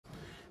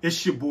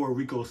It's your boy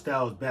Rico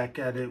Styles back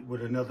at it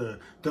with another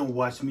Don't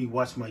Watch Me,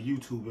 Watch My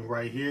YouTube. And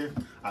right here,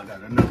 I got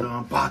another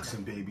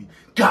unboxing, baby.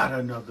 Got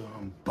another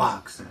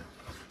unboxing.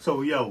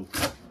 So, yo,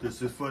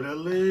 this is for the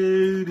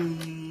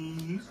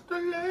ladies. The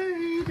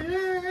ladies.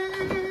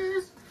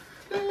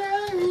 The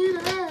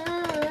ladies.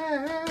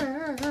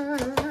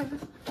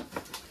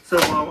 So,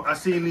 I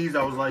seen these.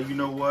 I was like, you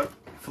know what?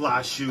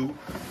 Fly shoe.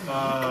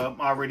 I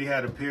already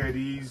had a pair of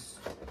these.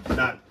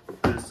 Not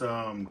this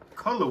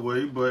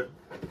colorway, but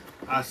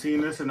I seen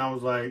this and I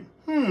was like,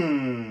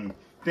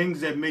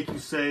 things that make you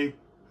say,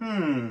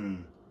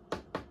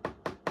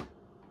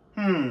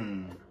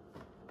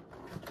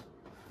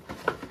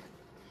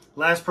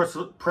 Last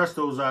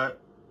Prestos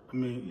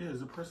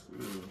is it Presto?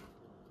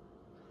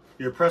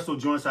 Yeah, Presto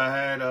joints I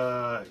had,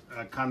 I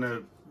kind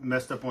of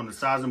messed up on the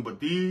sizing, but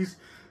these,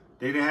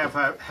 they didn't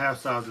have half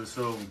sizes,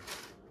 so,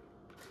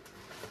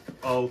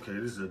 oh, okay,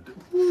 this is a,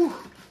 whew.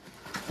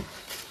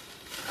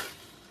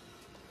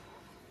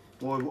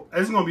 Boy,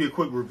 it's gonna be a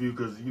quick review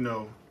because you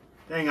know,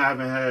 dang,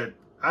 I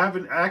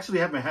actually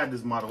haven't had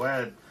this model. I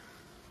had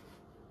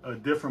a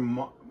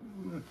different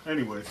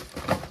anyways.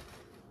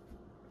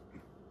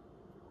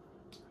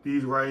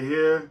 These right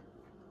here,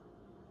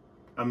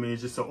 I mean,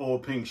 it's just an all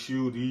pink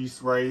shoe.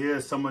 These right here,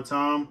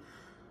 summertime.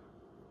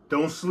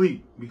 Don't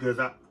sleep because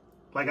I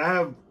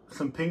have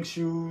some pink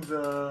shoes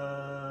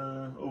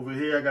over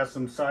here. I got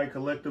some side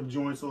collective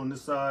joints on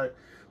this side.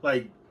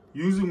 Like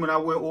usually when I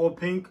wear all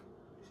pink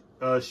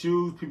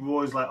shoes, people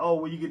always like, oh,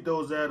 where you get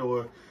those at,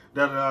 or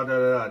da da da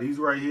da da. These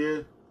right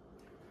here,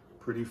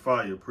 pretty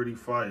fire, pretty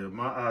fire.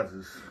 My eyes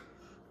is,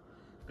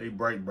 they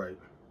bright.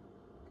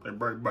 They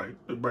bright.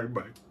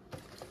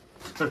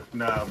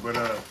 Nah, but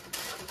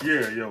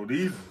yeah, yo,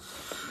 these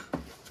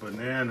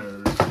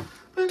bananas.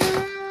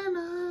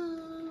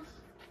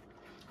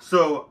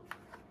 So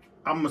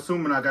I'm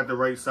assuming I got the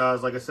right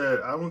size. Like I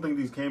said, I don't think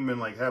these came in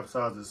like half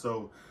sizes,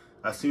 so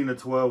I seen the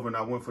 12 and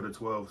I went for the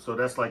 12. So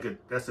that's like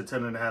that's a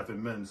 10.5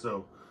 in men.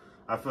 So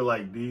I feel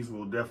like these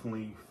will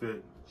definitely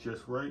fit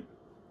just right.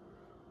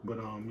 But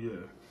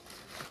yeah.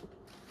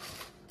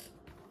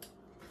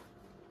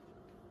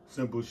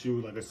 Simple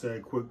shoe, like I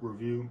said, quick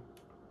review.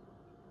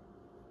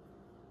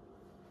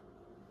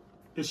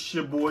 It's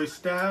your boy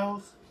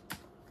Styles.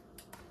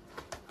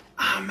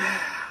 I'm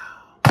out.